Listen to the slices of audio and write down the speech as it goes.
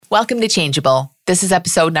Welcome to Changeable. This is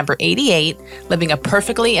episode number 88, Living a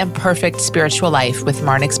Perfectly Imperfect Spiritual Life with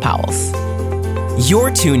Marnix Powells.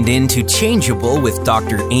 You're tuned in to Changeable with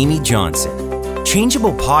Dr. Amy Johnson.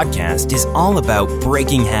 Changeable podcast is all about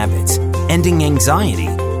breaking habits, ending anxiety,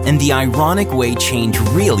 and the ironic way change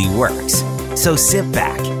really works. So sit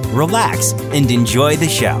back, relax, and enjoy the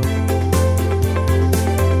show.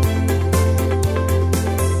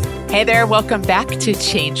 Hey there, welcome back to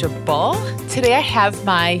Changeable. Today I have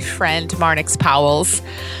my friend Marnix Powells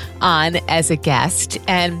on as a guest.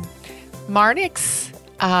 And Marnix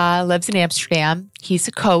lives in Amsterdam. He's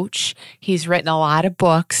a coach. He's written a lot of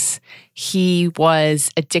books. He was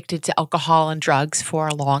addicted to alcohol and drugs for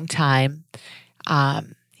a long time.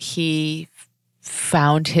 He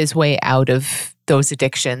found his way out of those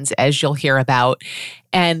addictions, as you'll hear about,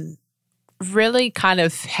 and really kind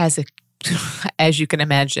of has as you can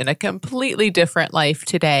imagine, a completely different life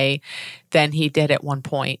today than he did at one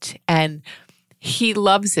point. And he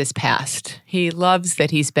loves his past. He loves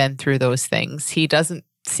that he's been through those things. He doesn't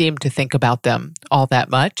seem to think about them all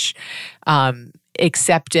that much,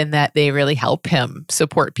 except in that they really help him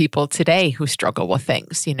support people today who struggle with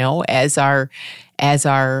things, you know, as our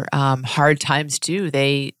hard times do.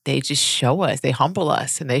 They just show us, they humble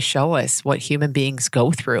us, and they show us what human beings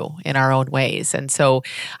go through in our own ways. And so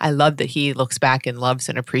I love that he looks back and loves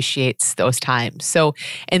and appreciates those times. So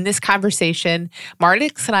in this conversation,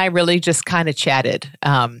 Marnix and I really just kind of chatted,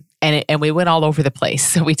 and we went all over the place.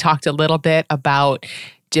 So we talked a little bit about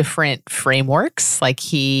different frameworks. Like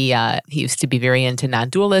he used to be very into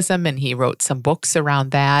non-dualism, and he wrote some books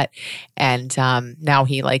around that. And now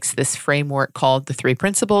he likes this framework called the Three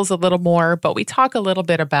Principles a little more. But we talk a little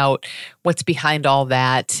bit about what's behind all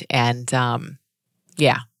that, and some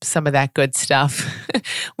of that good stuff.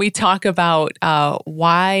 We talk about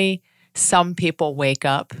why some people wake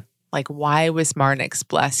up. Like, why was Marnix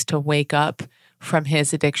blessed to wake up from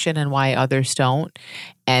his addiction and why others don't?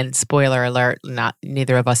 And spoiler alert,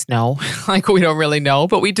 neither of us know. Like, we don't really know,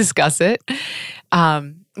 but we discuss it.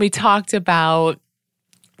 We talked about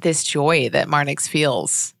this joy that Marnix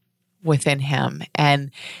feels within him and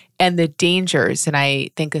the dangers. And I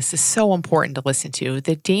think this is so important to listen to.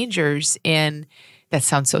 The dangers in, that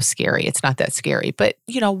sounds so scary. It's not that scary, but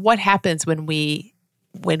you know, what happens when we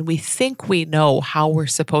think we know how we're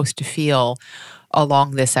supposed to feel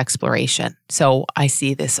along this exploration. So I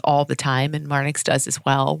see this all the time, and Marnix does as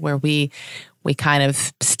well, where we kind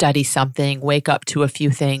of study something, wake up to a few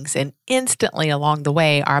things, and instantly along the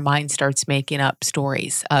way, our mind starts making up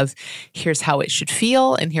stories of here's how it should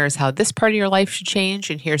feel, and here's how this part of your life should change,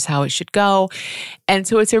 and here's how it should go. And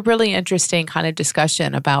so it's a really interesting kind of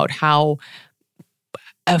discussion about how,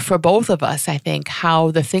 for both of us, I think,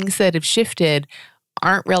 how the things that have shifted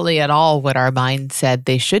aren't really at all what our mind said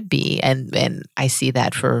they should be. And I see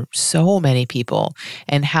that for so many people,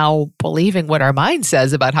 and how believing what our mind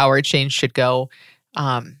says about how our change should go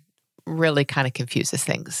really kind of confuses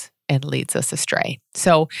things and leads us astray.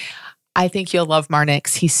 So I think you'll love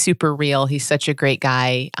Marnix. He's super real. He's such a great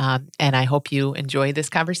guy. And I hope you enjoy this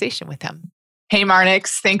conversation with him. Hey,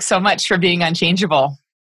 Marnix, thanks so much for being on Changeable.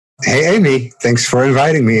 Hey, Amy. Thanks for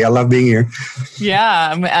inviting me. I love being here.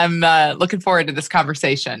 Yeah, I'm looking forward to this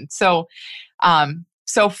conversation. So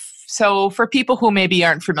for people who maybe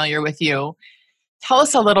aren't familiar with you, tell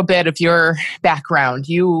us a little bit of your background.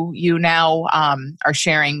 You now are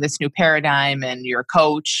sharing this new paradigm, and you're a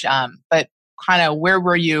coach, but kind of where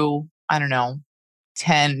were you, I don't know,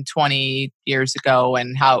 10, 20 years ago,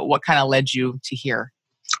 and what kind of led you to here?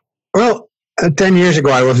 Well, 10 years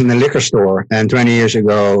ago, I was in the liquor store, and 20 years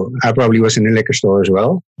ago, I probably was in the liquor store as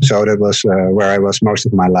well. So that was where I was most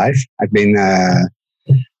of my life. I've been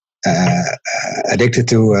addicted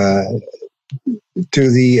to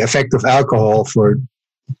the effect of alcohol for,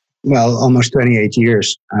 almost 28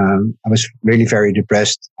 years. I was really very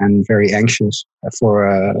depressed and very anxious for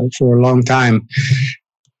a long time.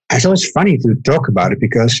 And so it's funny to talk about it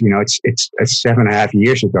because, you know, it's 7.5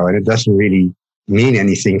 years ago, and it doesn't really mean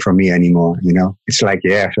anything for me anymore. You know, it's like,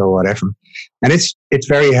 yeah, so whatever. And it's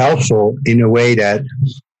very helpful in a way that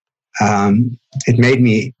it made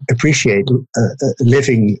me appreciate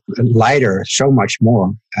living lighter so much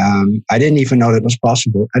more. I didn't even know that was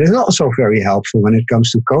possible. And it's also very helpful when it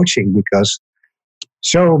comes to coaching, because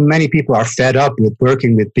so many people are fed up with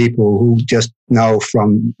working with people who just know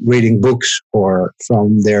from reading books or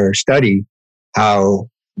from their study how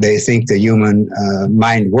they think the human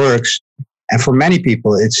mind works. And for many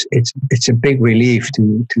people, it's a big relief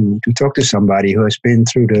to talk to somebody who has been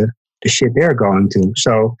through the shit they're going to.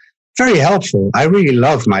 So very helpful. I really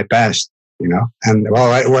love my past, you know. And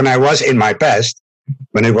when I was in my past,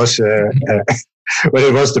 when it was but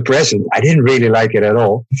it was the present. I didn't really like it at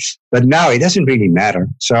all. But now it doesn't really matter.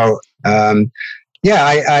 So, I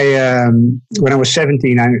when I was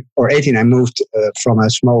 17 or 18, I moved from a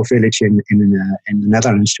small village in the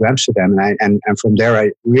Netherlands to Amsterdam. And from there,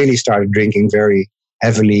 I really started drinking very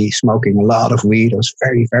heavily, smoking a lot of weed. I was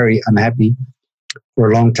very, very unhappy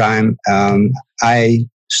for a long time. I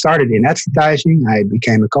started in advertising. I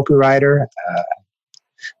became a copywriter.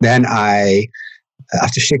 Then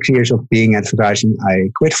after 6 years of being advertising, I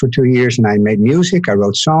quit for 2 years and I made music. I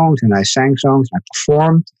wrote songs and I sang songs. I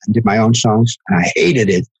performed and did my own songs, and I hated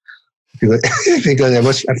it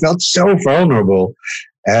because I felt so vulnerable.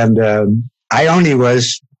 And I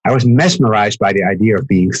was mesmerized by the idea of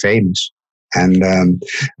being famous. And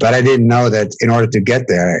but I didn't know that in order to get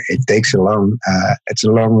there, it's a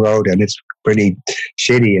long road, and it's pretty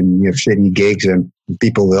shitty, and you have shitty gigs, and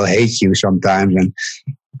people will hate you sometimes. And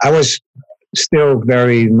I was still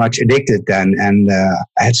very much addicted then, and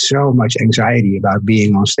I had so much anxiety about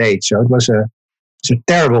being on stage. So it's a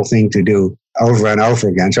terrible thing to do over and over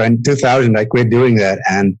again. So in 2000, I quit doing that,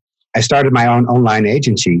 and I started my own online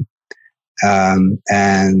agency.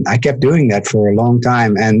 And I kept doing that for a long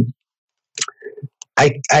time, and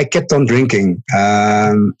I kept on drinking.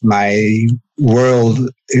 My world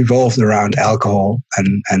evolved around alcohol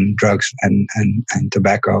and drugs and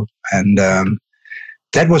tobacco, and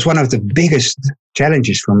that was one of the biggest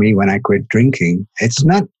challenges for me when I quit drinking. It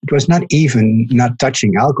was not even not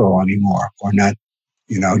touching alcohol anymore, or not,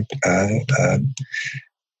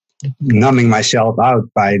 numbing myself out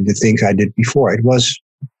by the things I did before. It was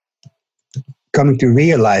coming to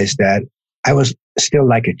realize that I was still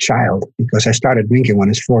like a child, because I started drinking when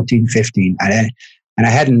I was 14, 15, and I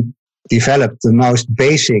hadn't developed the most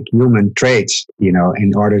basic human traits,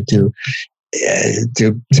 in order to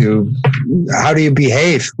how do you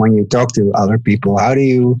behave when you talk to other people? How do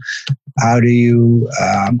you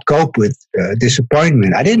cope with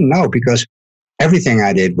disappointment? I didn't know, because everything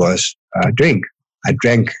I did was drink. I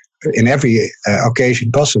drank in every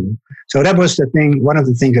occasion possible. So that was the thing. One of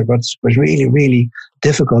the things that was really, really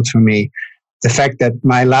difficult for me. The fact that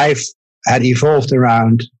my life had evolved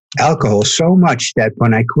around alcohol so much that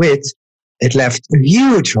when I quit, it left a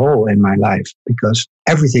huge hole in my life, because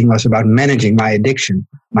everything was about managing my addiction,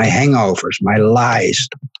 my hangovers, my lies,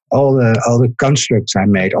 all the constructs I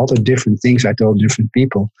made, all the different things I told different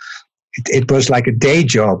people. It was like a day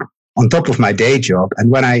job on top of my day job.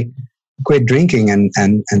 And when I quit drinking and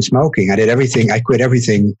smoking, I quit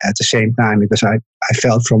everything at the same time, because I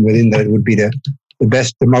felt from within that it would be the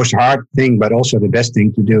most hard thing, but also the best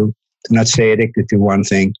thing to do, to not stay addicted to one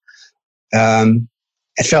thing.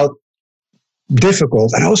 It felt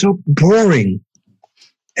difficult and also boring.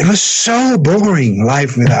 It was so boring,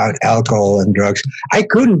 life without alcohol and drugs. I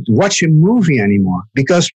couldn't watch a movie anymore,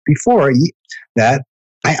 because before that,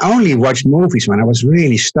 I only watched movies when I was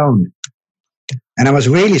really stoned. And I was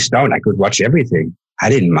really stoned. I could watch everything. I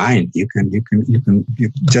didn't mind. You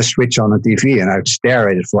just switch on the TV and I'd stare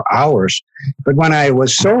at it for hours. But when I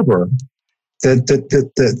was sober,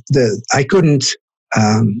 I couldn't,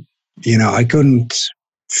 I couldn't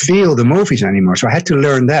feel the movies anymore. So I had to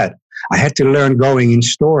learn that. I had to learn going in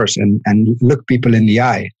stores and look people in the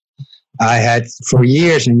eye. I had for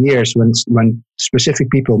years and years, when specific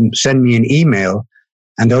people send me an email,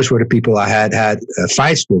 and those were the people I had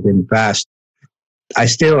fights with in the past, I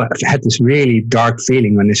still had this really dark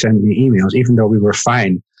feeling when they sent me emails, even though we were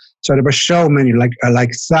fine. So there were so many, like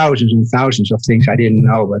thousands and thousands of things I didn't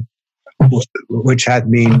know, but which had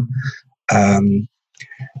been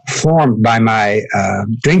formed by my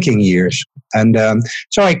drinking years. And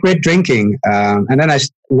so I quit drinking, and then I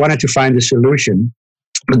wanted to find a solution,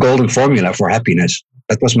 the golden formula for happiness.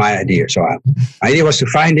 That was my idea. So my idea was to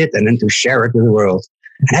find it and then to share it with the world.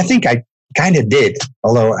 And I think I kind of did,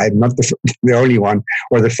 although I'm not the only one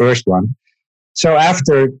or the first one. So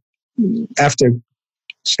after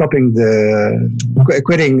stopping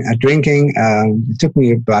quitting drinking, it took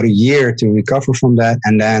me about a year to recover from that,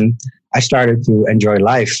 and then I started to enjoy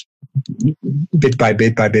life bit by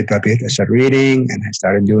bit by bit by bit. I started reading, and I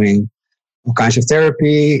started doing all kinds of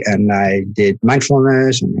therapy, and I did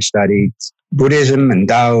mindfulness, and I studied Buddhism and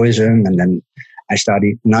Taoism, and then I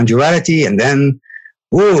studied non-duality, and then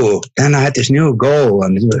I had this new goal,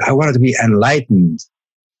 and I wanted to be enlightened.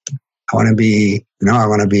 I want to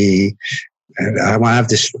have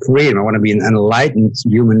this freedom. I want to be an enlightened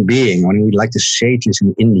human being. I want to be like the sages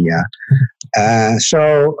in India.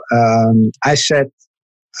 So I set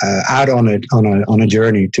out on a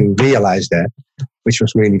journey to realize that, which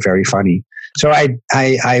was really very funny. So I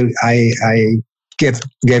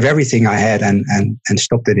gave everything I had and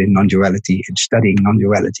stopped it in non-duality and studying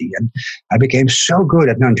non-duality. And I became so good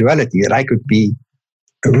at non-duality that I could be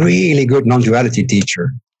a really good non-duality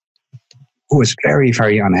teacher who was very,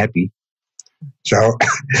 very unhappy. So,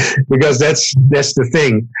 because that's the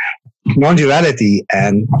thing. Non-duality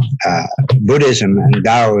and Buddhism and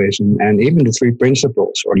Taoism and even the three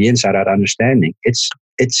principles or the inside-out understanding,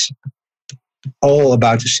 it's all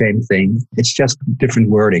about the same thing. It's just different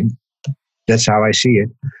wording. That's how I see it.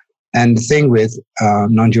 And the thing with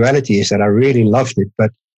non-duality is that I really loved it,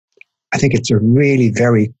 but I think it's a really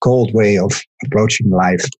very cold way of approaching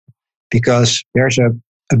life, because there's a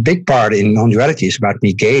big part in non-duality is about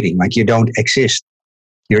negating, like you don't exist.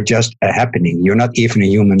 You're just a happening. You're not even a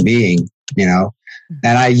human being, you know.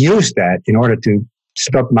 And I use that in order to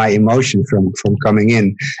stop my emotion from coming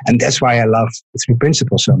in. And that's why I love the three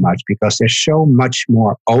principles so much, because they're so much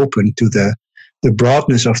more open to the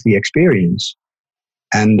broadness of the experience.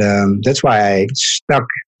 And that's why I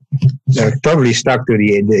totally stuck to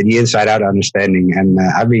the inside-out understanding. And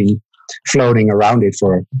I've been floating around it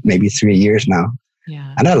for maybe 3 years now.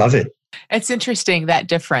 Yeah. And I love it. It's interesting, that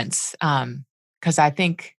difference. Because I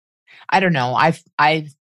think, I don't know, I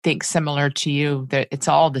think similar to you that it's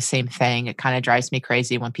all the same thing. It kind of drives me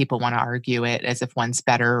crazy when people want to argue it as if one's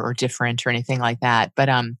better or different or anything like that. But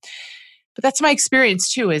that's my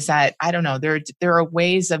experience too, is that, I don't know, there are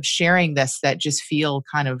ways of sharing this that just feel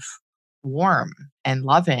kind of warm and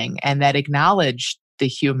loving and that acknowledge the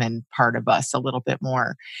human part of us a little bit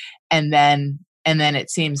more. And then it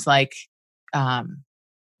seems like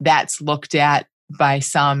that's looked at by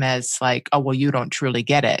some as like, oh, well, you don't truly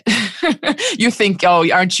get it. You think, oh,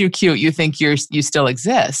 aren't you cute? You think you still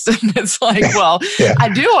exist. And it's like, well, yeah. I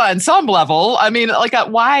do on some level. I mean, like,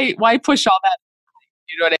 why push all that?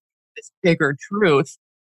 You know what I mean? This bigger truth,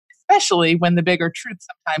 especially when the bigger truth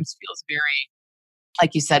sometimes feels very,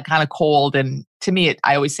 like you said, kind of cold. And to me,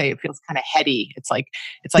 I always say it feels kind of heady. It's like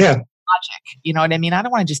yeah. Logic. You know what I mean? I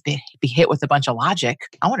don't want to just be hit with a bunch of logic.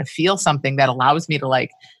 I want to feel something that allows me to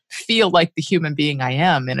like feel like the human being I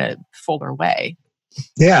am in a fuller way.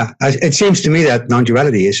 Yeah, it seems to me that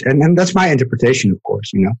non-duality is, and that's my interpretation, of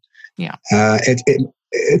course, you know. Yeah.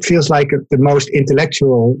 It feels like the most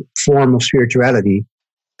intellectual form of spirituality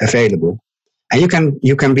available. And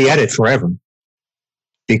you can be at it forever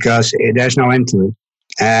because there's no end to it.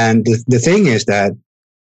 And the thing is that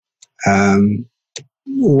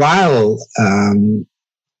while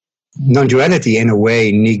non-duality in a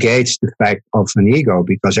way negates the fact of an ego,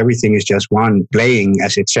 because everything is just one playing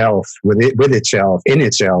as itself, with itself, in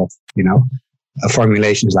itself, you know,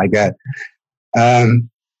 formulations like that.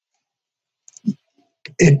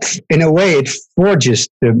 In a way, it forges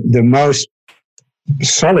the most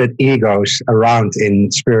solid egos around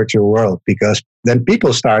in spiritual world, because then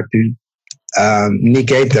people start to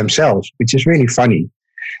negate themselves, which is really funny.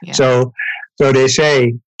 Yeah. So they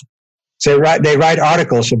say, they write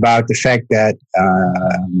articles about the fact that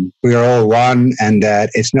we are all one and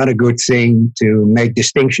that it's not a good thing to make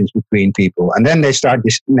distinctions between people. And then they start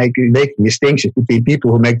making distinctions between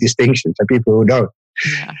people who make distinctions and people who don't.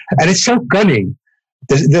 Yeah. And it's so cunning.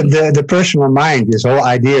 The personal mind, this whole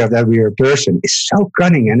idea that we are a person, is so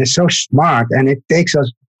cunning and it's so smart, and it takes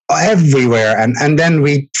us everywhere. And then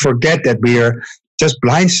we forget that we are just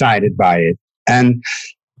blindsided by it. And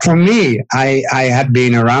for me, I had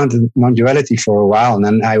been around non-duality for a while, and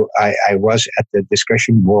then I was at the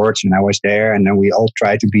discussion boards, and I was there, and then we all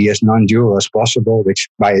tried to be as non-dual as possible, which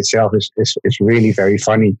by itself is really very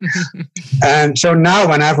funny. And so now,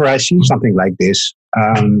 whenever I see something like this,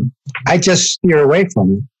 I just steer away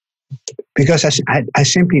from it because I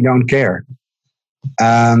simply don't care.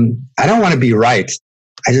 I don't want to be right.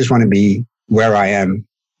 I just want to be where I am,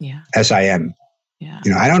 as I am. Yeah.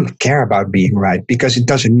 You know, I don't care about being right because it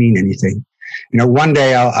doesn't mean anything. You know, one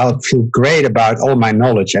day I'll feel great about all my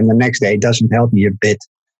knowledge, and the next day it doesn't help me a bit,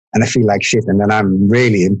 and I feel like shit, and then I'm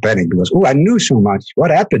really in panic because I knew so much.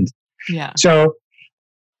 What happened? Yeah. So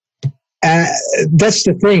that's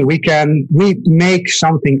the thing. We make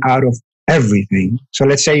something out of everything. So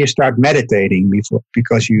let's say you start meditating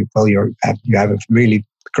because you have a really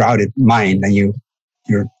crowded mind, and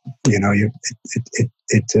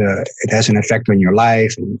it has an effect on your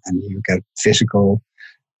life, and you get physical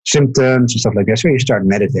symptoms and stuff like that. So you start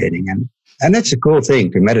meditating, and that's a cool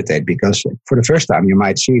thing to meditate, because for the first time you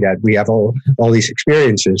might see that we have all these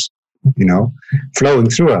experiences, you know, flowing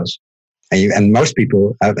through us, and most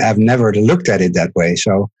people have never looked at it that way.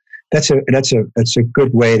 So that's a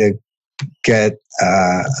good way to get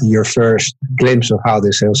your first glimpse of how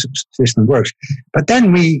this whole system works. But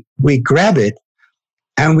then we grab it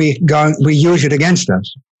and we use it against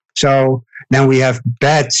us. So then we have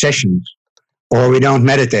bad sessions, or we don't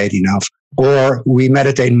meditate enough, or we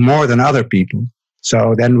meditate more than other people.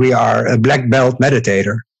 So then we are a black belt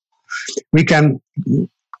meditator. We can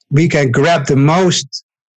grab the most,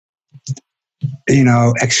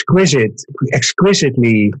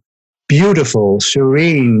 exquisitely beautiful,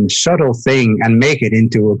 serene, subtle thing and make it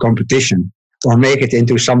into a competition, or make it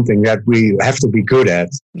into something that we have to be good at.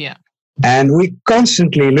 Yeah. And we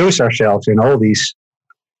constantly lose ourselves in all these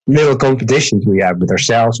little competitions we have with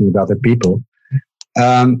ourselves and with other people.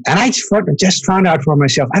 And I just found out for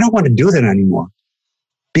myself, I don't want to do that anymore,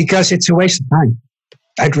 because it's a waste of time.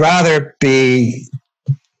 I'd rather be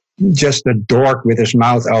just a dork with his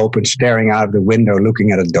mouth open, staring out of the window,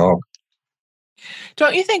 looking at a dog.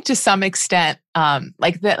 Don't you think to some extent,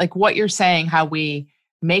 like what you're saying, how we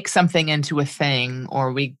make something into a thing,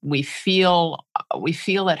 or we feel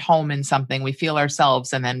at home in something, we feel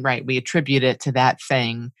ourselves, and then we attribute it to that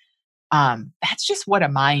thing. That's just what a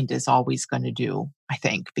mind is always going to do, I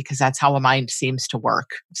think, because that's how a mind seems to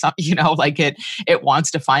work. So, it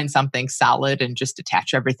wants to find something solid and just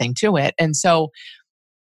attach everything to it. And so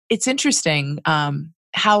it's interesting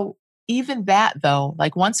how even that, though,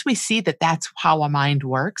 like once we see that that's how a mind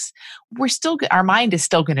works, our mind is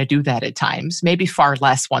still going to do that at times, maybe far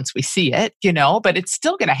less once we see it, but it's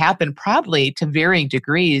still going to happen probably to varying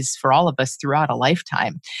degrees for all of us throughout a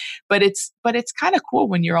lifetime. But it's kind of cool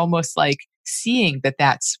when you're almost like seeing that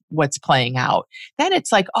that's what's playing out. Then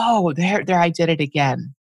it's like, oh, there I did it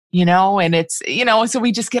again, and it's, so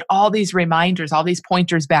we just get all these reminders, all these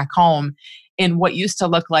pointers back home in what used to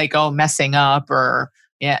look like, oh, messing up, or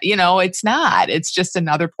yeah, it's not. It's just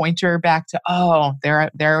another pointer back to, oh,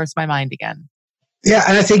 there was my mind again. Yeah,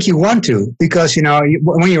 and I think you want to, because,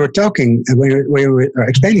 when you were talking, when you were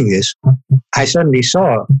explaining this, I suddenly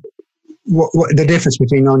saw the difference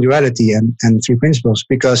between non-duality and three principles,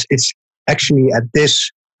 because it's actually at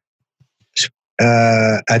this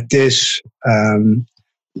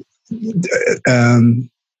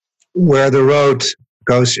where the road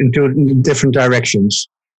goes into different directions.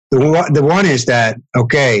 The one is that,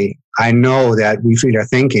 okay, I know that we feel our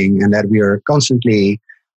thinking and that we are constantly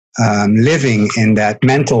living in that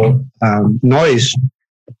mental noise.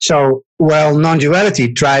 So,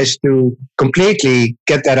 non-duality tries to completely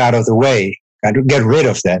get that out of the way, to get rid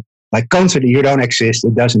of that. Like constantly, you don't exist,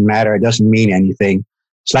 it doesn't matter, it doesn't mean anything.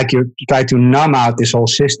 It's like you try to numb out this whole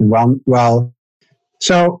system.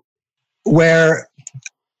 So where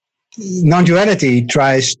non-duality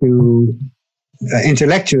tries to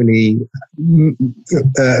intellectually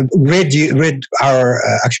rid our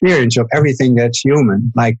experience of everything that's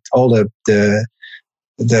human, like all the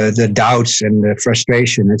doubts and the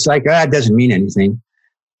frustration. It's like, it doesn't mean anything.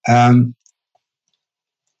 I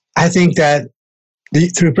think that the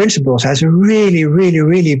Three Principles has a really, really,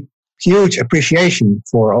 really huge appreciation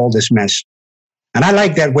for all this mess. And I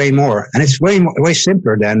like that way more. And it's way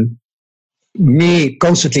simpler than me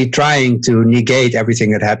constantly trying to negate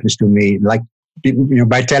everything that happens to me, like,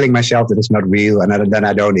 by telling myself that it's not real and then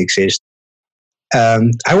I don't exist. I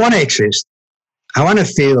want to exist. I want to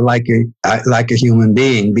feel like a human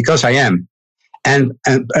being, because I am. And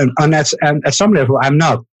at some level, I'm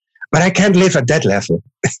not. But I can't live at that level.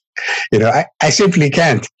 I simply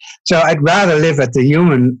can't. So I'd rather live at the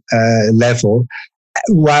human level,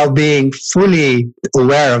 while being fully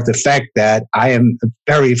aware of the fact that I am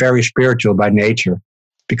very, very spiritual by nature,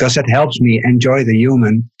 because that helps me enjoy the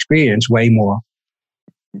human experience way more.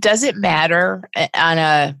 Does it matter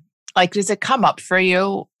does it come up for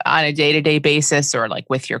you on a day-to-day basis, or like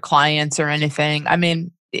with your clients or anything? I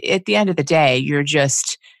mean, at the end of the day, you're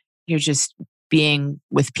just being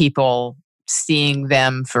with people, seeing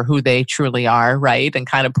them for who they truly are, right? And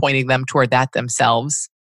kind of pointing them toward that themselves.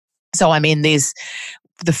 So, I mean, the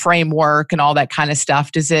framework and all that kind of stuff,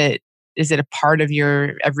 is it a part of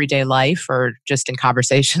your everyday life, or just in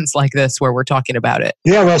conversations like this where we're talking about it?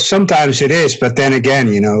 Yeah, well, sometimes it is, but then again,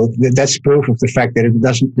 that's proof of the fact that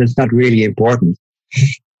it's not really important.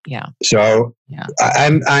 Yeah. So yeah.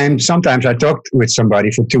 Sometimes I talk with somebody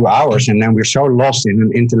for 2 hours, and then we're so lost in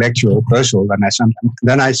an intellectual puzzle, and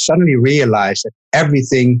then I suddenly realized that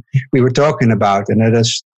everything we were talking about and that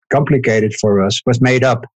is complicated for us was made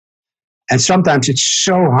up. And sometimes it's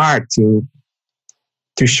so hard to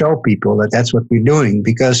show people that that's what we're doing,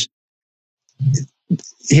 because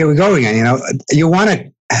here we go again. You want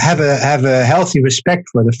to have a healthy respect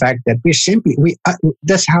for the fact that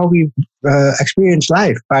that's how we experience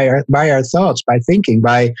life, by our thoughts, by thinking,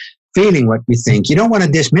 by feeling what we think. You don't want to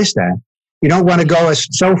dismiss that. You don't want to go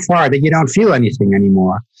so far that you don't feel anything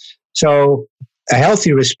anymore. So a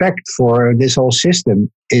healthy respect for this whole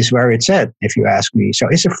system is where it's at, if you ask me. So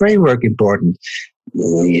is a framework important?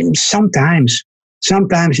 Sometimes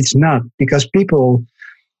it's not, because people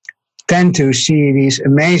tend to see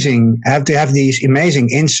have these amazing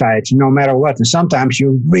insights no matter what. And sometimes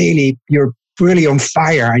you're really on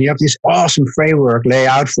fire and you have this awesome framework laid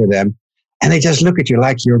out for them. And they just look at you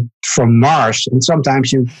like you're from Mars. And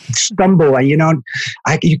sometimes you stumble and you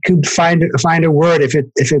could find a word if it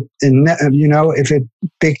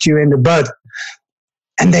picked you in the butt.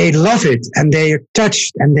 And they love it and they are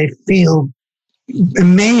touched and they feel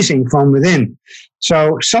amazing from within.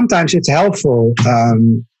 So sometimes it's helpful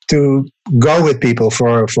to go with people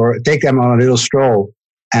take them on a little stroll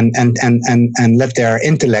and let their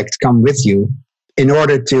intellect come with you, in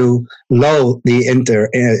order to lull the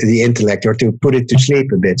intellect, or to put it to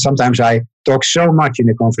sleep a bit. Sometimes I talk so much in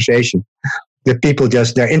a conversation that people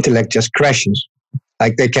their intellect just crashes,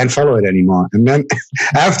 like they can't follow it anymore. And then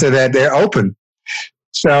after that, they're open.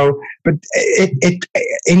 So, but it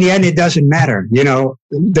in the end, it doesn't matter.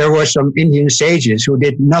 There were some Indian sages who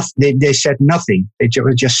did nothing. They said nothing. They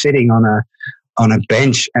were just sitting on a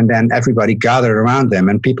bench, and then everybody gathered around them,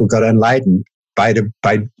 and people got enlightened by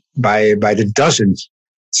the dozens,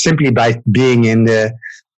 simply by being in the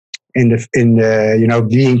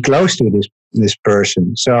being close to this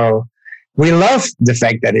person. So we love the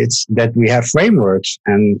fact that we have frameworks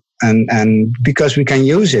and because we can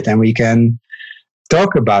use it and we can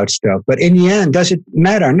talk about stuff. But in the end, does it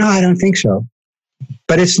matter? No, I don't think so.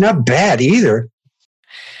 But it's not bad either.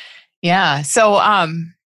 Yeah. So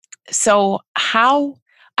how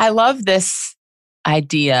I love this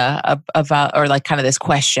idea of or like kind of this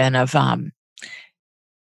question of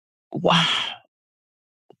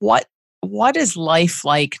what is life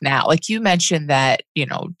like now? Like you mentioned that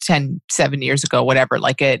 7 years ago, whatever,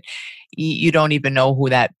 like you don't even know who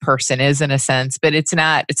that person is in a sense, but it's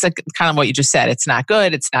like kind of what you just said. It's not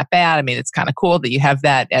good, it's not bad. I mean, it's kind of cool that you have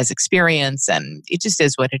that as experience, and it just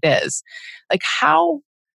is what it is. Like how,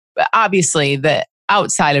 obviously the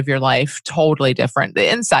outside of your life, totally different.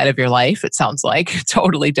 The inside of your life, it sounds like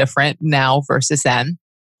totally different now versus then.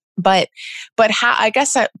 But how, I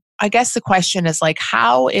guess the question is like,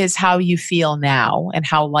 how you feel now and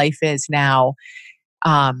how life is now?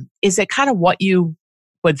 Is it kind of what you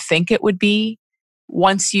would think it would be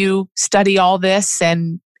once you study all this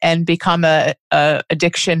and become a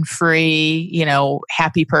addiction-free,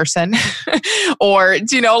 happy person? Or,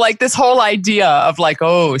 like this whole idea of like,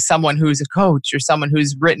 oh, someone who's a coach or someone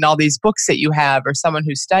who's written all these books that you have or someone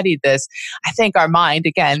who studied this, I think our mind,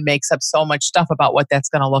 again, makes up so much stuff about what that's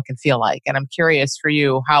going to look and feel like. And I'm curious for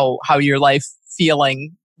you how your life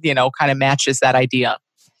feeling, kind of matches that idea.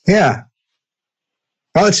 Yeah.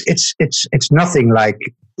 Well, it's nothing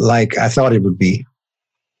like I thought it would be.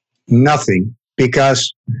 Nothing.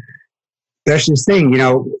 Because there's this thing,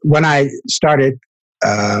 when I started,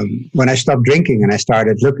 when I stopped drinking and I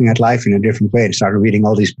started looking at life in a different way, I started reading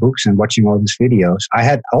all these books and watching all these videos, I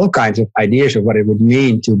had all kinds of ideas of what it would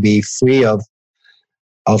mean to be free of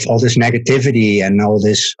all this negativity and all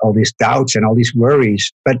these doubts and all these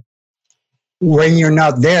worries. But when you're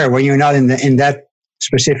not there, when you're not in that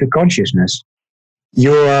specific consciousness,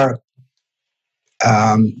 you're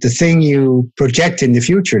the thing you project in the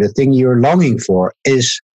future, the thing you're longing for,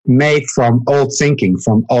 is made from old thinking,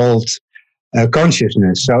 from old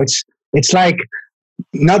consciousness. So it's like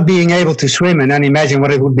not being able to swim and then imagine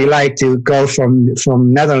what it would be like to go from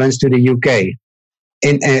Netherlands to the UK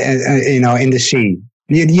in the sea.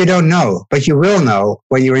 You don't know, but you will know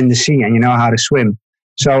when you're in the sea and you know how to swim.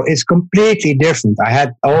 So it's completely different. I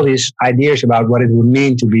had all these ideas about what it would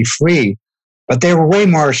mean to be free, but they were way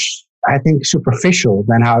more, I think, superficial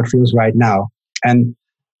than how it feels right now. And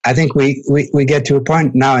I think we get to a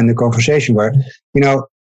point now in the conversation where,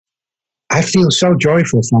 I feel so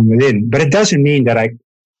joyful from within, but it doesn't mean that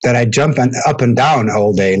I jump up and down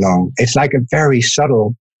all day long. It's like a very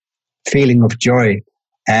subtle feeling of joy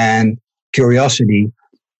and curiosity.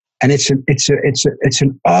 And it's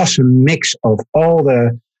an awesome mix of all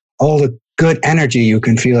the good energy you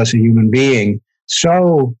can feel as a human being.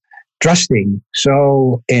 So trusting,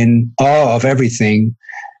 so in awe of everything.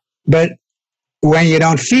 But when you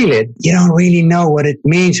don't feel it, you don't really know what it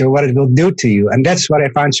means or what it will do to you. And that's what I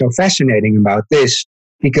find so fascinating about this,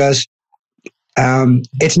 because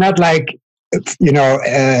it's not like,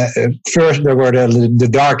 first there were the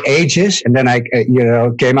dark ages, and then I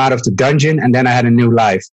came out of the dungeon, and then I had a new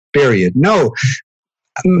life, period. No,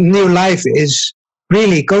 new life is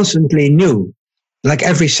really constantly new, like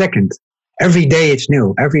every second. Every day it's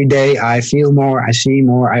new. Every day I feel more, I see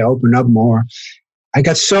more, I open up more. I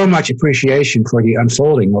got so much appreciation for the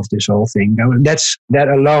unfolding of this whole thing. That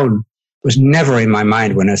alone was never in my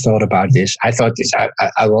mind when I thought about this. I thought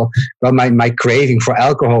I will, well, my craving for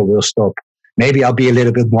alcohol will stop. Maybe I'll be a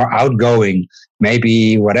little bit more outgoing.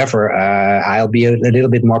 Maybe whatever, I'll be a little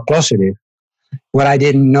bit more positive. What I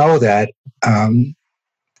didn't know that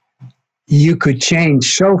you could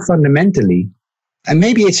change so fundamentally. And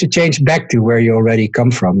maybe it's a change back to where you already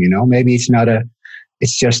come from, Maybe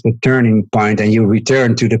it's just a turning point and you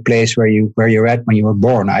return to the place where you're at when you were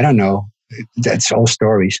born. I don't know. That's all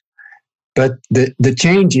stories. But the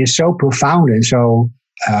change is so profound and so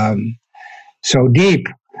deep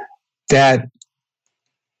that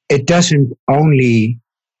it doesn't only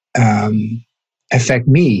affect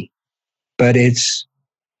me, but it's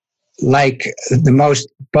like the most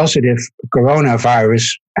positive coronavirus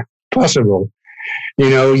possible.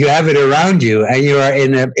 You have it around you and you are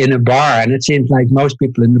in a bar and it seems like most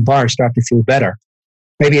people in the bar start to feel better.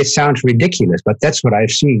 Maybe it sounds ridiculous, but that's what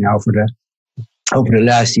I've seen over the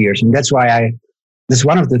last years. And that's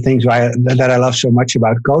one of the things that I love so much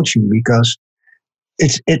about coaching, because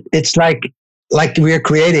it's like we're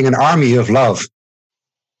creating an army of love.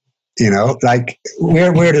 Like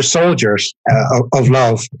we're the soldiers of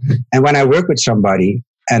love. And when I work with somebody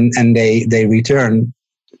and they return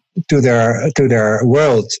to their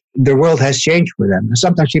world, the world has changed for them. And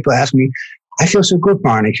sometimes people ask me, I feel so good,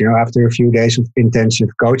 Marnix, after a few days of intensive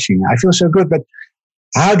coaching. I feel so good, but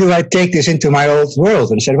how do I take this into my old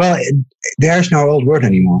world? And I said, well, there's no old world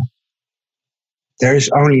anymore. There's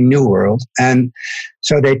only new world. And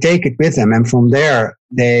so they take it with them. And from there,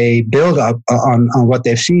 they build up on what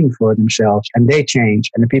they've seen for themselves. And they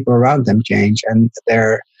change. And the people around them change. And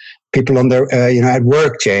their people on their, at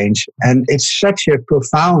work change. And it's such a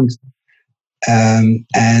profound and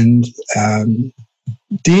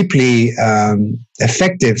deeply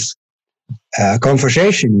effective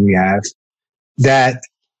conversation we have, that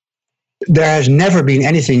there has never been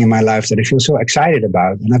anything in my life that I feel so excited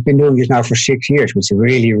about. And I've been doing this now for 6 years, which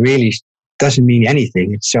really, really doesn't mean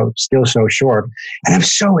anything. It's still so short. And I'm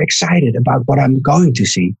so excited about what I'm going to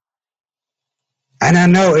see. And I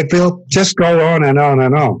know it will just go on and on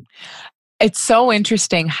and on. It's so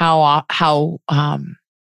interesting how I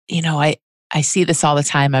see this all the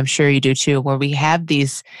time. I'm sure you do too, where we have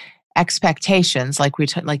these expectations, like you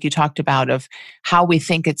talked about, of how we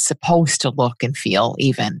think it's supposed to look and feel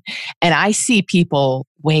even. And I see people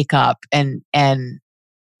wake up and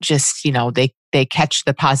just, they catch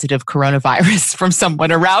the positive coronavirus from someone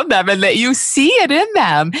around them, and that you see it in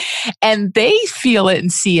them and they feel it and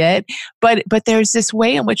see it. But there's this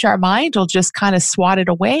way in which our mind will just kind of swat it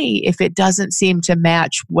away if it doesn't seem to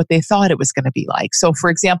match what they thought it was going to be like. So for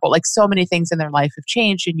example, like so many things in their life have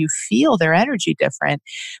changed and you feel their energy different,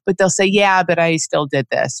 but they'll say, yeah, but I still did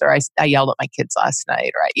this, or I yelled at my kids last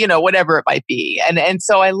night, or whatever it might be. And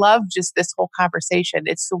so I love just this whole conversation.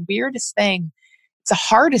 It's the weirdest thing. It's the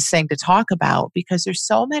hardest thing to talk about because there's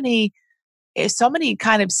so many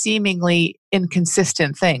kind of seemingly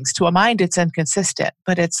inconsistent things. To a mind, it's inconsistent,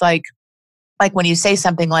 but it's like when you say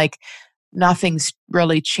something like nothing's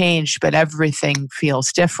really changed, but everything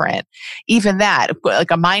feels different. Even that,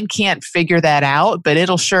 like a mind can't figure that out, but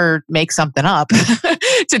it'll sure make something up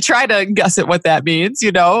to try to guess at what that means,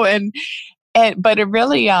 but it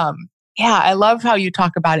really, I love how you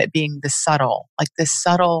talk about it being this subtle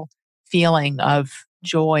feeling of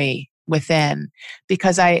joy within,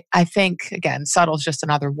 because I think, again, subtle is just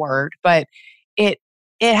another word, but it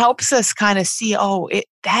helps us kind of see,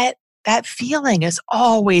 that feeling has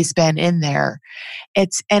always been in there.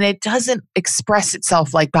 And it doesn't express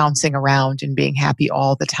itself like bouncing around and being happy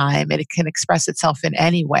all the time. It can express itself in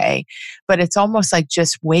any way, but it's almost like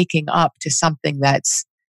just waking up to something that's,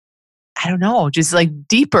 I don't know, just like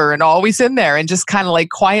deeper and always in there, and just kind of like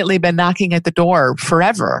quietly been knocking at the door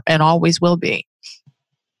forever and always will be.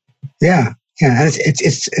 Yeah. And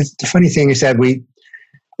it's the funny thing is that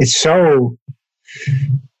it's so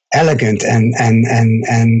elegant and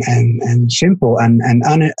simple and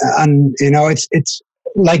it's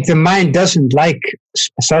like the mind doesn't like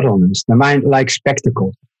subtleness. The mind likes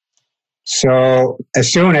spectacle. So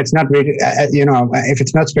as soon as it's not really, if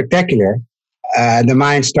it's not spectacular, the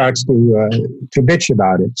mind starts to bitch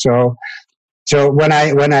about it. So when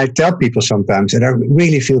I tell people sometimes that I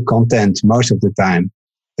really feel content most of the time,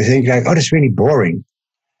 they think like, oh, that's really boring.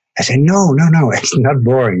 I say, no, it's not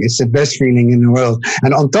boring. It's the best feeling in the world.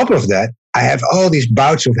 And on top of that, I have all these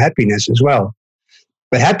bouts of happiness as well.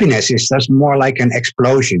 But happiness is just more like an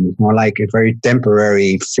explosion. It's more like a very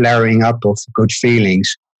temporary flaring up of good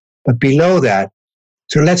feelings. But below that,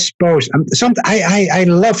 so let's suppose, I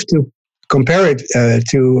love to compare it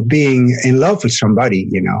to being in love with somebody,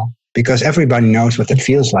 because everybody knows what that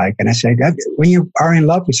feels like. And I say that when you are in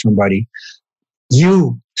love with somebody,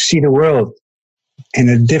 you see the world in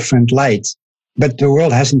a different light, but the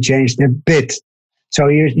world hasn't changed a bit. So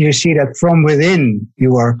you see that from within,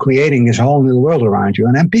 you are creating this whole new world around you.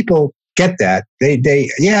 And then people get that.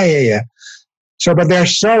 Yeah. So, but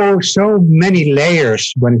there's so many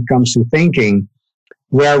layers when it comes to thinking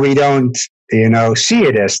where we don't, see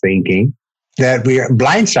it as thinking, that we are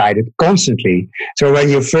blindsided constantly. So when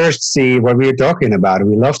you first see what we're talking about, and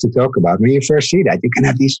we love to talk about, when you first see that, you can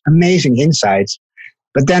have these amazing insights,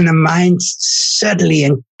 but then the mind subtly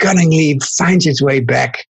and cunningly finds its way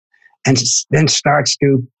back and then starts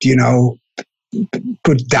to,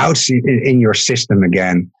 put doubts in your system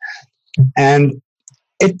again. And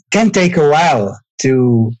it can take a while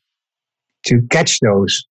to catch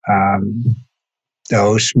those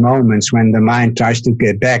moments when the mind tries to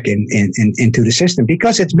get back into the system,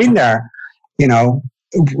 because it's been there,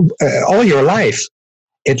 all your life.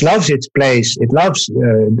 It loves its place. It loves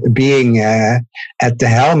being at the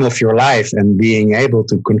helm of your life and being able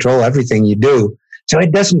to control everything you do. So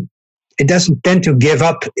it doesn't tend to give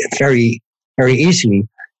up very, very easily.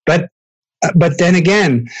 But then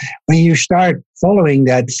again, when you start following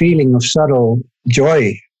that feeling of subtle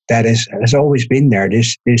joy that has always been there,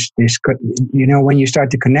 this when you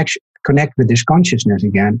start to connect with this consciousness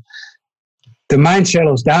again, the mind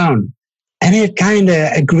settles down and it kind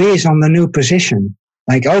of agrees on the new position.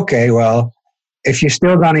 Like, okay, well, if you're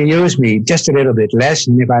still going to use me just a little bit less,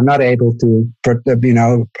 and if I'm not able to,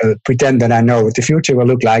 pretend that I know what the future will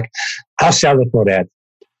look like, I'll settle for that.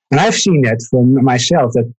 And I've seen that for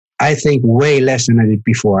myself, that I think way less than I did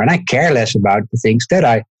before, and I care less about the things that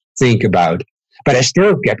I think about, but I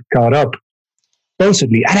still get caught up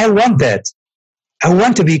constantly, and I want that. I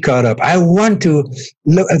want to be caught up. I want to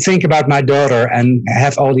think about my daughter and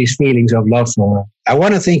have all these feelings of love for her. I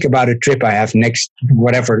want to think about a trip I have next,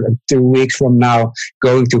 2 weeks from now,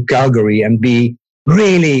 going to Calgary, and be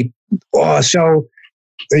really looking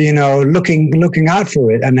out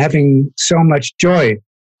for it and having so much joy.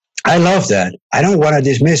 I love that. I don't want to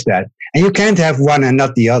dismiss that. And you can't have one and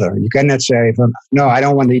not the other. You cannot say, no, I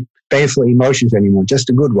don't want the painful emotions anymore, just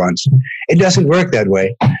the good ones. It doesn't work that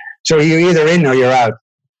way. So you're either in or you're out.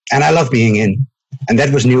 And I love being in. And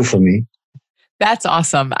that was new for me. That's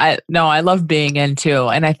awesome. I love being in too.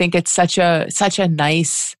 And I think it's such a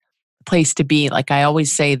nice place to be. Like I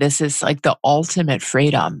always say, this is like the ultimate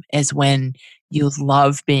freedom, is when you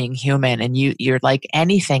love being human and you're like,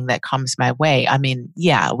 anything that comes my way. I mean,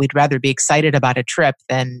 yeah, we'd rather be excited about a trip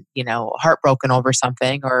than, heartbroken over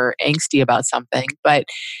something or angsty about something. But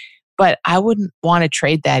I wouldn't want to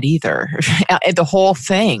trade that either. The whole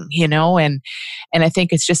thing, and I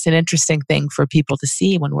think it's just an interesting thing for people to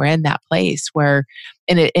see when we're in that place where,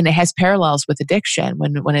 and it has parallels with addiction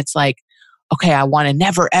when it's like, okay, I want to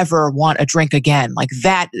never ever want a drink again. Like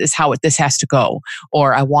that is how this has to go.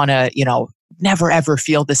 Or I want to, never ever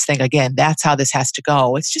feel this thing again. That's how this has to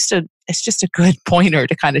go. It's just a good pointer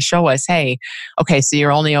to kind of show us, hey, okay, so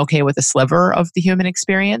you're only okay with a sliver of the human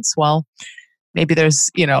experience. Well, maybe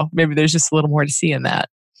there's just a little more to see in that.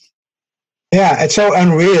 Yeah, it's so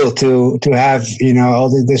unreal to have,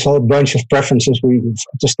 all this whole bunch of preferences,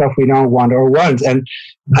 the stuff we don't want or want. And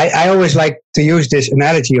I always like to use this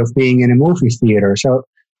analogy of being in a movie theater. So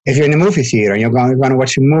if you're in a movie theater and you're going to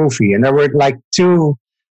watch a movie, and there were like two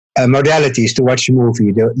modalities to watch a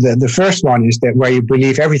movie. The first one is that where you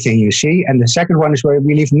believe everything you see, and the second one is where you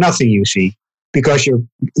believe nothing you see, because you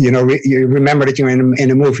remember that you're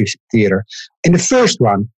in a movie theater. In the first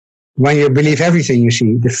one, when you believe everything you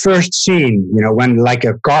see, the first scene, when like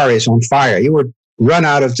a car is on fire, you would run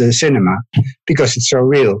out of the cinema because it's so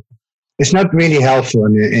real. It's not really helpful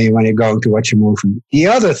when you're going to watch a movie. The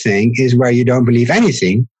other thing is where you don't believe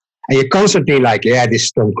anything, and you're constantly like, yeah, this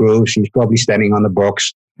is Tom Cruise, he's probably standing on the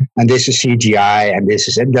box, and this is CGI, and this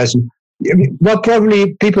is, it doesn't, well,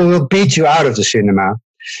 probably people will beat you out of the cinema.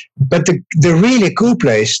 But the really cool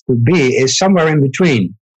place to be is somewhere in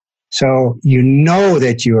between. So you know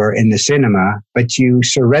that you are in the cinema, but you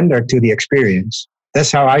surrender to the experience.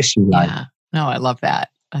 That's how I see life. Yeah. No, I love that.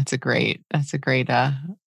 That's a great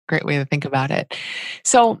way to think about it.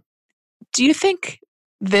 So do you think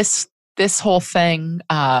this whole thing,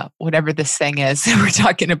 whatever this thing is we're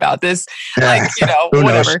talking about, this, like,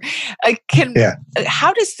 whatever,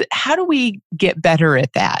 how do we get better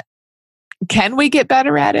at that? Can we get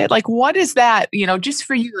better at it? Like, what is that, just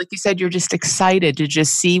for you, like you said, you're just excited to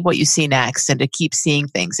just see what you see next and to keep seeing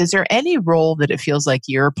things. Is there any role that it feels like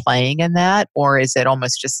you're playing in that? Or is it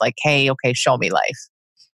almost just like, hey, okay, show me life?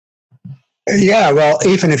 Yeah, well,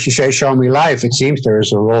 even if you say show me life, it seems there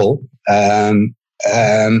is a role.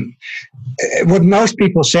 What most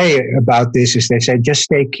people say about this is they say just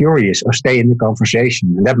stay curious or stay in the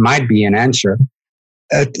conversation, and that might be an answer.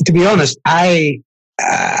 To be honest, my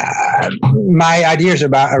ideas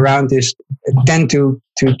around this tend to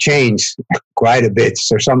change quite a bit.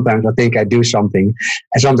 So sometimes I think I do something,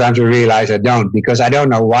 and sometimes I realize I don't, because I don't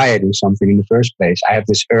know why I do something in the first place. I have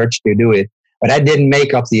this urge to do it, but I didn't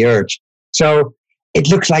make up the urge. So it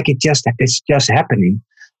looks like it's just happening.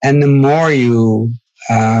 And the more you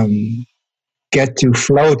get to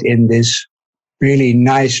float in this really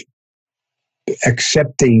nice,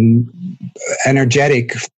 accepting,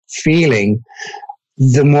 energetic feeling,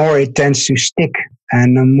 the more it tends to stick,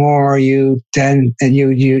 and the more you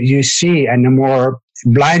see, and the more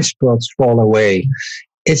blind spots fall away.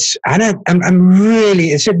 It's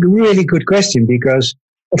a really good question, because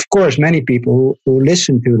of course many people who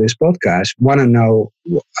listen to this podcast want to know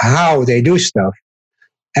how they do stuff,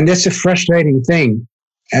 and that's a frustrating thing,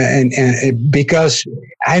 and because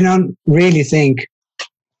I don't really think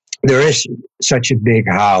there is such a big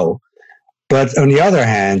how. But on the other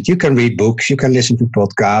hand, you can read books, you can listen to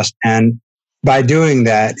podcasts, and by doing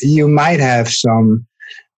that, you might have some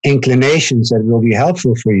inclinations that will be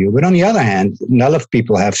helpful for you. But on the other hand, a lot of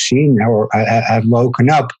people have seen or have woken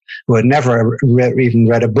up who had never even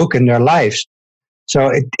read a book in their lives.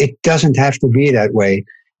 So it doesn't have to be that way.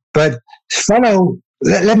 But follow.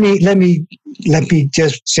 Let me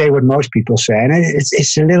just say what most people say, and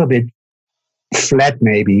it's a little bit flat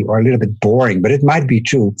maybe, or a little bit boring, but it might be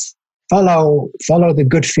true. Follow the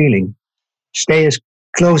good feeling. Stay as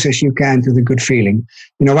close as you can to the good feeling.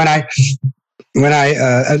 You know, when I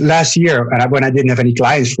last year, when I didn't have any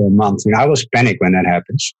clients for a month, I was panicked when that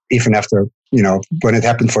happens. Even after, when it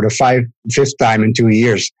happened for the fifth time in 2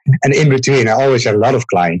 years, and in between, I always had a lot of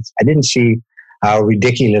clients. I didn't see how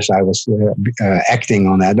ridiculous I was acting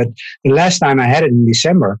on that. But the last time I had it in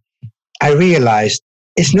December, I realized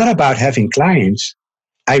it's not about having clients.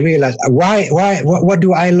 I realized what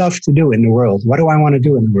do I love to do in the world? What do I want to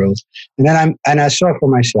do in the world? And then I saw for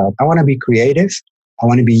myself, I want to be creative. I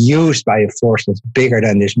want to be used by a force that's bigger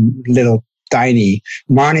than this little tiny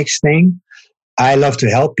Marnix thing. I love to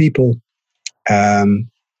help people.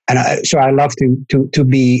 So I love to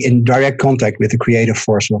be in direct contact with the creative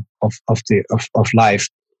force of life.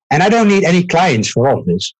 And I don't need any clients for all of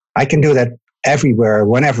this. I can do that everywhere,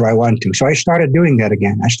 whenever I want to. So I started doing that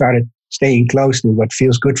again. I started staying close to what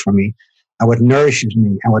feels good for me and what nourishes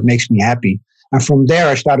me and what makes me happy. And from there,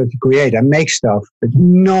 I started to create and make stuff with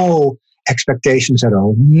no expectations at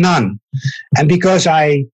all, none. And because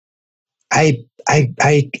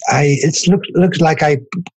looks like I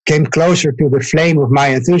came closer to the flame of my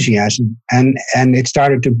enthusiasm, and it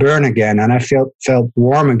started to burn again, and I felt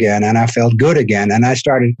warm again, and I felt good again, and I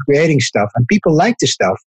started creating stuff, and people liked the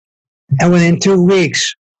stuff. And within 2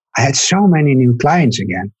 weeks, I had so many new clients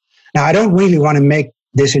again. Now, I don't really want to make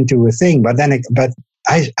this into a thing, but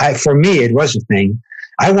for me, it was a thing.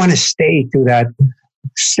 I want to stay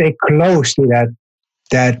close to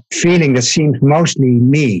that feeling that seems mostly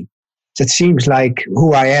me, that seems like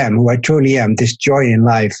who I am, who I truly am, this joy in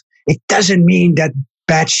life. It doesn't mean that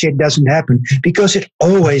bad shit doesn't happen, because it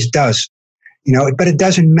always does, but it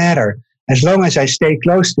doesn't matter. As long as I stay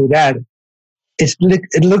close to that,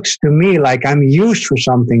 it looks to me like I'm used for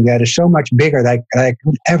something that is so much bigger than I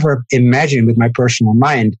could ever imagine with my personal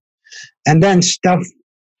mind. And then stuff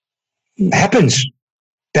happens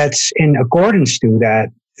that's in accordance to that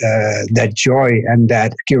joy and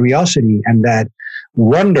that curiosity and that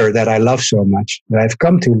wonder that I love so much, that I've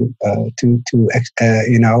come to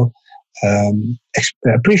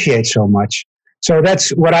appreciate so much. So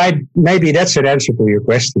that's maybe that's an answer to your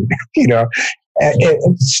question.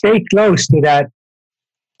 Stay close to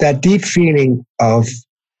that deep feeling of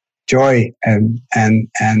joy and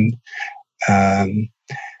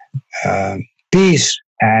peace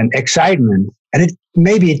and excitement. And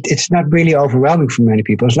it's not really overwhelming for many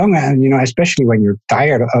people, as long as, especially when you're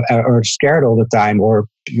tired or scared all the time, or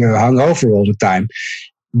you're hungover all the time,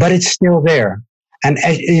 but it's still there. And,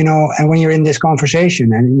 and when you're in this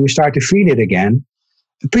conversation and you start to feel it again,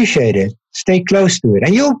 appreciate it, stay close to it,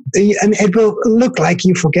 and it will look like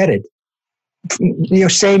you forget it.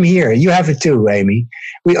 Same here. You have it too, Amy.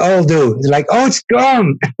 We all do. It's like, oh, it's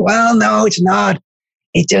gone. Well, no, it's not.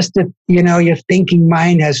 It's just that, your thinking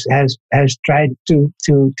mind has tried to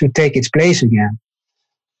take its place again.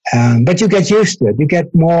 But you get used to it. You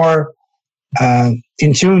get more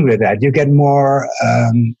in tune with that. You get more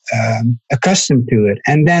accustomed to it.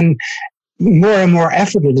 And then more and more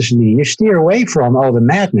effortlessly, you steer away from all the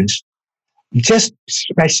madness. just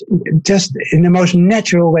in the most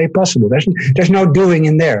natural way possible. There's no doing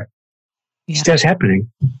in there. Yeah. It's just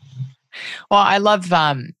happening. Well, I love,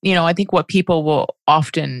 I think what people will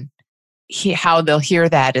often how they'll hear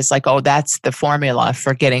that is like, oh, that's the formula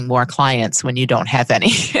for getting more clients when you don't have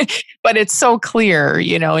any. But it's so clear,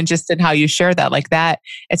 and just in how you share that like that,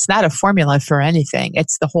 it's not a formula for anything.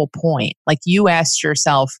 It's the whole point. Like you asked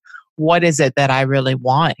yourself, what is it that I really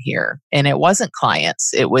want here? And it wasn't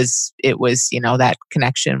clients. It was, that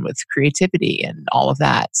connection with creativity and all of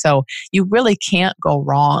that. So you really can't go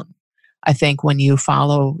wrong, I think, when you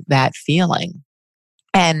follow that feeling.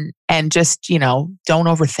 And just, don't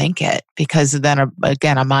overthink it, because then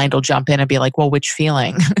again, a mind will jump in and be like, well, which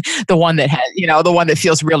feeling? The one that has, the one that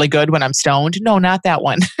feels really good when I'm stoned? No, not that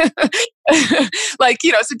one. So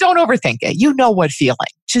don't overthink it. You know what feeling.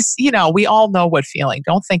 Just, we all know what feeling.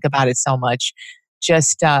 Don't think about it so much.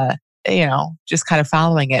 Just kind of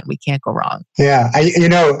following it, and we can't go wrong. Yeah, you're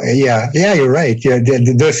right. Yeah,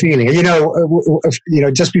 the feeling.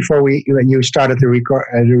 Just before when you started the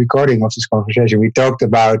recording of this conversation, we talked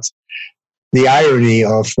about the irony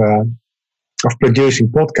of producing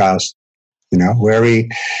podcasts.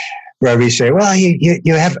 Where we say, well, you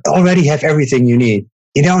already have everything you need.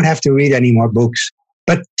 You don't have to read any more books,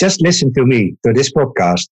 but just listen to me, to this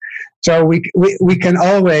podcast. So we can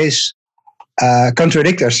always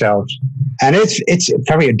contradict ourselves, and it's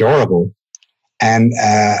very adorable. And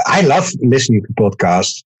I love listening to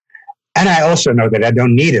podcasts, and I also know that I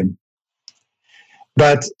don't need them.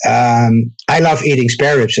 But I love eating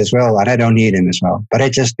spare ribs as well, and I don't need them as well, but I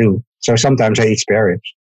just do. So sometimes I eat spare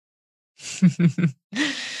ribs.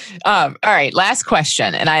 All right, last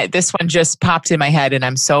question, and this one just popped in my head, and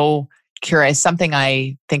I'm so curious. Something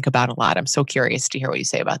I think about a lot. I'm so curious to hear what you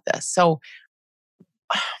say about this. So.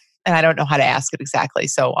 And I don't know how to ask it exactly,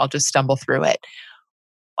 so I'll just stumble through it.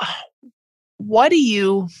 What do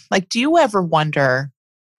you ever wonder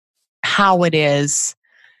how it is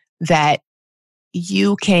that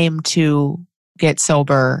you came to get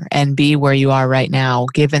sober and be where you are right now,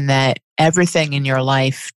 given that everything in your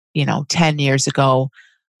life, 10 years ago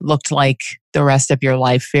looked like the rest of your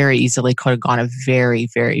life very easily could have gone a very,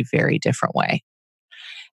 very, very different way?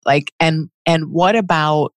 And what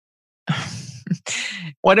about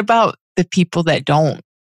what about the people that don't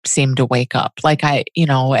seem to wake up? I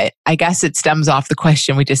guess it stems off the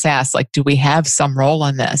question we just asked. Do we have some role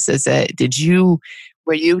in this?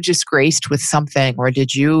 Were you just graced with something, or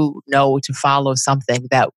did you know to follow something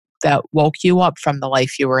that woke you up from the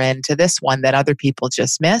life you were in to this one that other people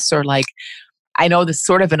just miss? Or I know this is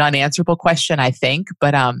sort of an unanswerable question, I think,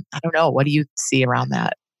 but I don't know. What do you see around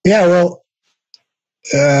that? Yeah, well,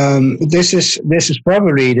 this is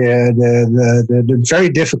probably the very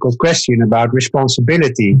difficult question about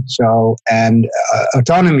responsibility. So and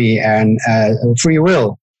autonomy and free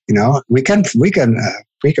will. We can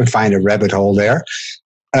find a rabbit hole there.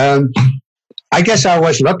 I guess I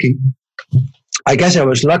was lucky.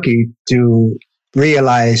 To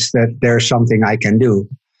realize that there's something I can do.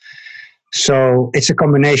 So it's a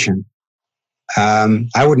combination.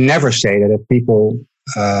 I would never say that if people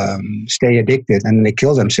stay addicted and they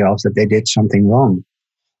kill themselves, that they did something wrong,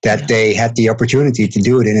 that they had the opportunity to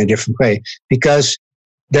do it in a different way, because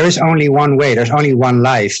there is only one way. There's only one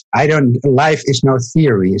life. Life is no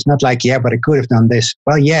theory. It's not like, but I could have done this.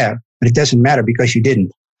 Well, yeah, but it doesn't matter because you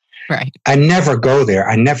didn't. Right. I never go there.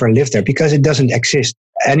 I never live there because it doesn't exist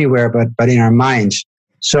anywhere but in our minds.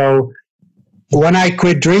 So when I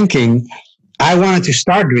quit drinking, I wanted to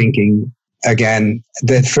start drinking again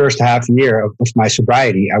the first half year of my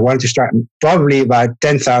sobriety. I wanted to start probably about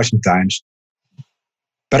 10,000 times,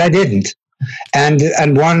 but I didn't. And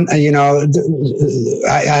one, I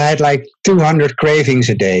had like 200 cravings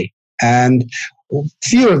a day, and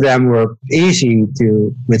few of them were easy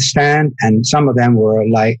to withstand, and some of them were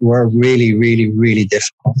really, really, really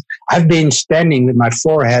difficult. I've been standing with my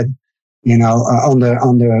forehead, on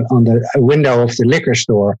the window of the liquor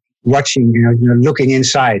store, watching, looking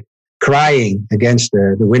inside, crying against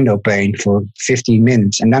the window pane for 15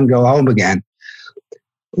 minutes, and then go home again.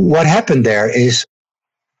 What happened there is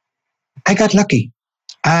I got lucky.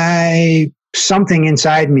 Something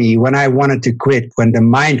inside me, when I wanted to quit, when the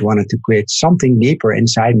mind wanted to quit, something deeper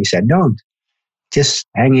inside me said, don't. Just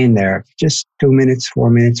hang in there. Just 2 minutes, 4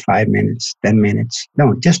 minutes, 5 minutes, 10 minutes.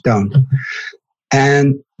 Don't.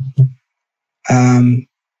 And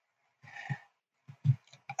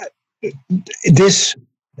this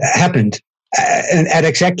happened at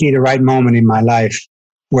exactly the right moment in my life,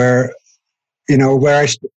 where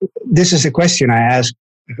this is a question I ask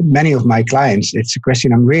many of my clients. It's a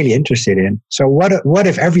question I'm really interested in. So what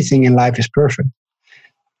if everything in life is perfect?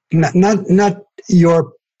 not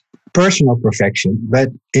your personal perfection, but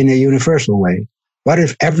in a universal way? What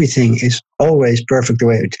if everything is always perfect the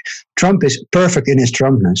way Trump is perfect in his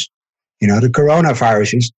Trumpness? The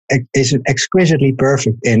coronavirus is exquisitely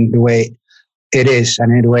perfect in the way it is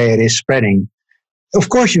and in the way it is spreading. Of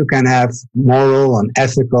course, you can have moral and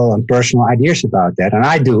ethical and personal ideas about that, and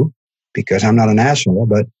I do, because I'm not an asshole,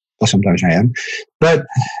 but sometimes I am. But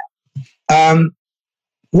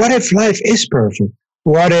what if life is perfect?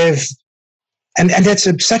 What if, and that's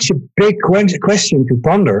such a big question to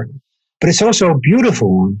ponder, but it's also a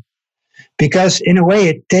beautiful one, because in a way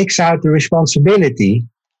it takes out the responsibility,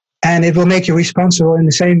 and it will make you responsible in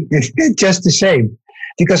the same, just the same.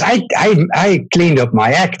 Because I cleaned up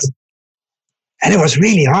my act, and it was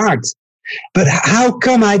really hard. But how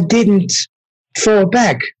come I didn't fall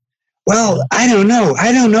back? Well, I don't know.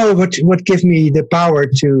 I don't know what gave me the power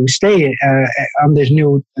to stay on this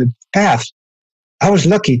new path. I was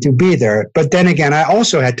lucky to be there. But then again, I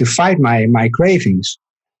also had to fight my cravings.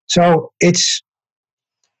 So it's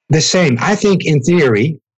the same. I think in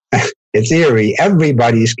theory,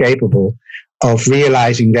 everybody is capable of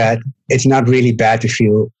realizing that it's not really bad to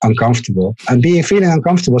feel uncomfortable. And feeling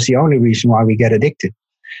uncomfortable is the only reason why we get addicted.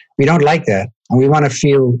 We don't like that. And we want to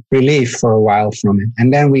feel relief for a while from it.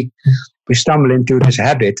 And then we stumble into this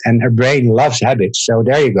habit, and our brain loves habits. So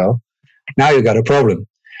there you go. Now you got a problem.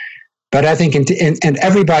 But I think and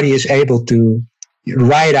everybody is able to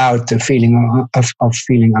ride out the feeling of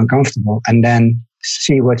feeling uncomfortable and then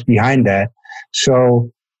see what's behind that.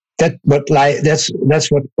 So that's what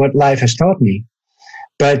life has taught me.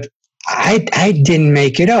 But I didn't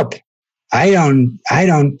make it up. I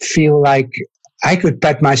don't feel like I could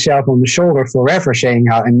pat myself on the shoulder forever saying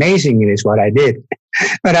how amazing it is what I did.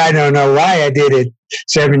 But I don't know why I did it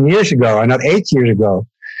 7 years ago and not 8 years ago,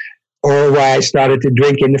 or why I started to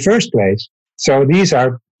drink in the first place. So these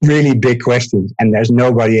are really big questions, and there's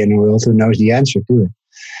nobody in the world who knows the answer to it.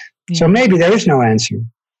 Yeah. So maybe there is no answer.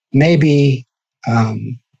 Maybe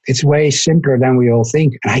it's way simpler than we all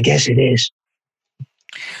think, and I guess it is.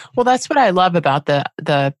 Well, that's what I love about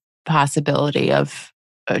the possibility of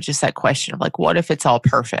just that question of like, what if it's all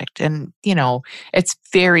perfect? And, it's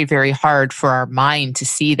very, very hard for our mind to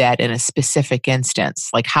see that in a specific instance,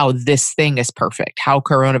 like how this thing is perfect, how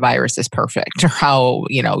coronavirus is perfect, or how,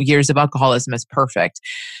 years of alcoholism is perfect.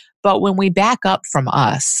 But when we back up from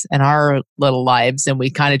us and our little lives and we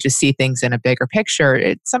kind of just see things in a bigger picture,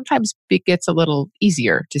 it sometimes gets a little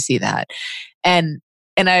easier to see that. And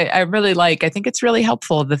I really I think it's really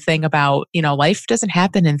helpful, the thing about, life doesn't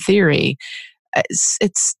happen in theory.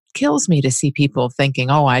 It kills me to see people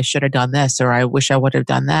thinking, oh, I should have done this, or I wish I would have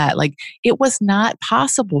done that. Like, it was not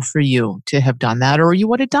possible for you to have done that, or you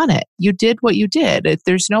would have done it. You did what you did.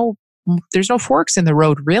 There's no forks in the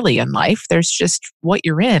road really in life. There's just what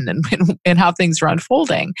you're in and how things are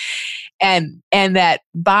unfolding. And that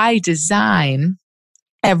by design,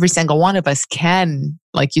 every single one of us can,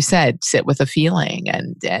 like you said, sit with a feeling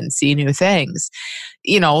and see new things.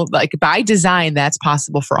 Like by design, that's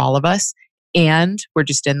possible for all of us. And we're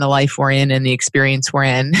just in the life we're in and the experience we're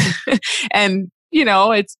in. And,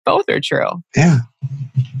 it's both are true. Yeah.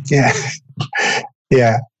 Yeah.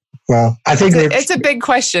 Yeah. Well, I think it's a big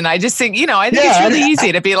question. I just think, I think it's really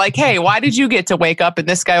easy to be like, hey, why did you get to wake up and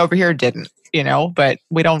this guy over here didn't? But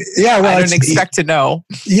we don't, I don't expect to know.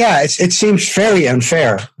 Yeah, it seems very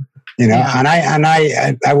unfair, and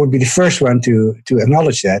I would be the first one to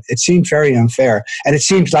acknowledge that. It seems very unfair. And it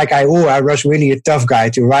seems like I was really a tough guy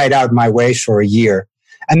to ride out my ways for a year.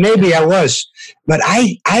 And maybe I was, but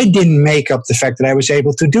I didn't make up the fact that I was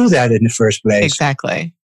able to do that in the first place.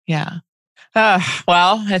 Exactly. Yeah.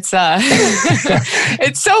 Well, it's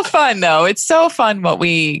it's so fun though. It's so fun what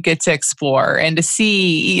we get to explore and to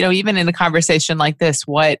see, even in a conversation like this,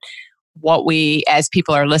 what we, as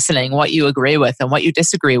people are listening, what you agree with and what you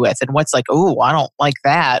disagree with, and what's like, oh, I don't like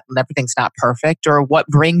that, and everything's not perfect, or what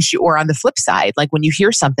brings you, or on the flip side, like when you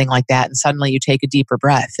hear something like that and suddenly you take a deeper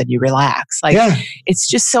breath and you relax. It's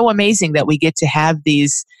just so amazing that we get to have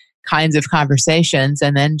these kinds of conversations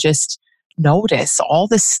and then just notice all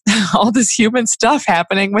this human stuff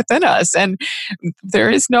happening within us, and there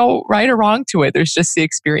is no right or wrong to it. There's just the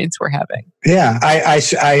experience we're having. Yeah,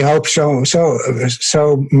 I hope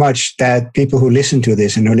so much that people who listen to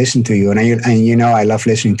this and who listen to you, and I love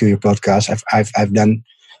listening to your podcast. I've done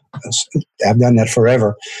that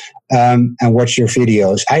forever, and watch your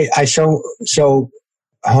videos. I so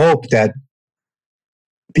hope that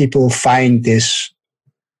people find this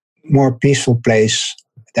more peaceful place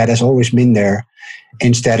that has always been there,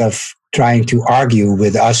 instead of trying to argue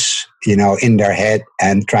with us, in their head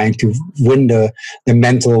and trying to win the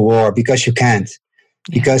mental war, because you can't.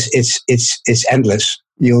 because it's endless.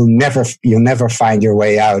 You'll never find your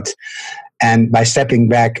way out. And by stepping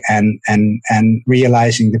back and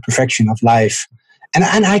realizing the perfection of life, and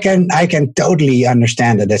I can totally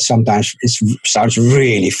understand that sometimes it sounds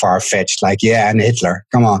really far-fetched, like, yeah, and Hitler,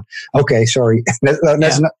 come on. Okay, sorry,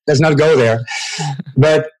 let's not go there.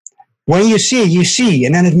 But when you see,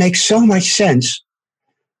 and then it makes so much sense.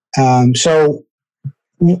 So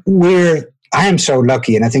I am so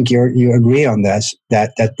lucky, and I think you agree on this,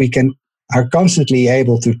 that we are constantly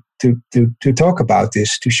able to talk about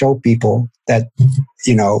this, to show people that,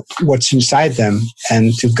 what's inside them,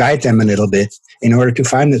 and to guide them a little bit in order to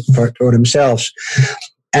find it for themselves.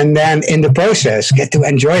 And then in the process, get to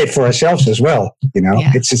enjoy it for ourselves as well.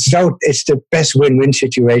 It's the best win-win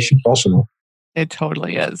situation possible. It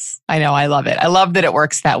totally is. I know. I love it. I love that it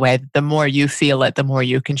works that way. The more you feel it, the more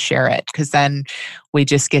you can share it, because then we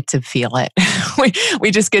just get to feel it.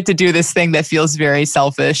 we just get to do this thing that feels very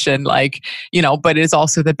selfish and but is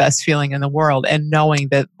also the best feeling in the world. And knowing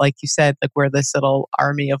that, like you said, we're this little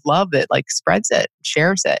army of love that spreads it,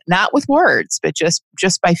 shares it, not with words, but just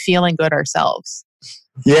by feeling good ourselves.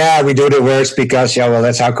 Yeah, we do the words because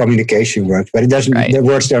that's how communication works. But it doesn't. Right. The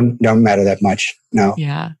words don't matter that much. No.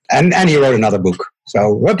 Yeah. And he wrote another book.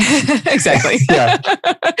 So whoops. Exactly. Yeah.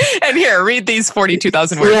 And here, read these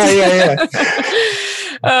 42,000 words. Yeah.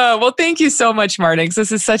 Well, thank you so much, Marnix.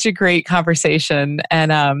 This is such a great conversation,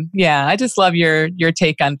 and I just love your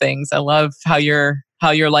take on things. I love how your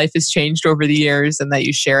life has changed over the years, and that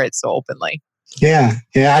you share it so openly. Yeah.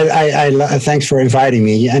 I thanks for inviting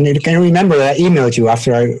me. And can you remember I emailed you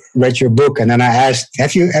after I read your book, and then I asked,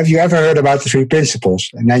 have you ever heard about the 3 principles?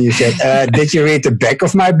 And then you said, did you read the back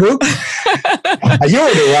of my book? You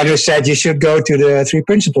were the one who said you should go to the 3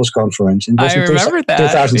 Principles conference. And I remember that.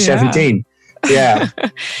 2017. Yeah.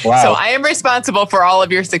 Wow. So I am responsible for all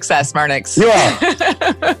of your success, Marnix. You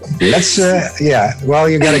are. Let's. Well,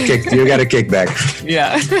 you got a kickback.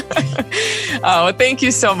 Yeah. Oh, thank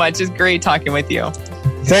you so much. It's great talking with you.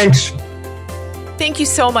 Thanks. Thank you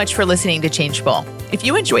so much for listening to Changeable. If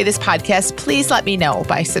you enjoy this podcast, please let me know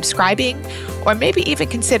by subscribing, or maybe even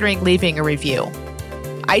considering leaving a review.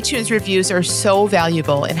 iTunes reviews are so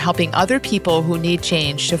valuable in helping other people who need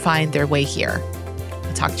change to find their way here.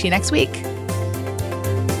 I'll talk to you next week.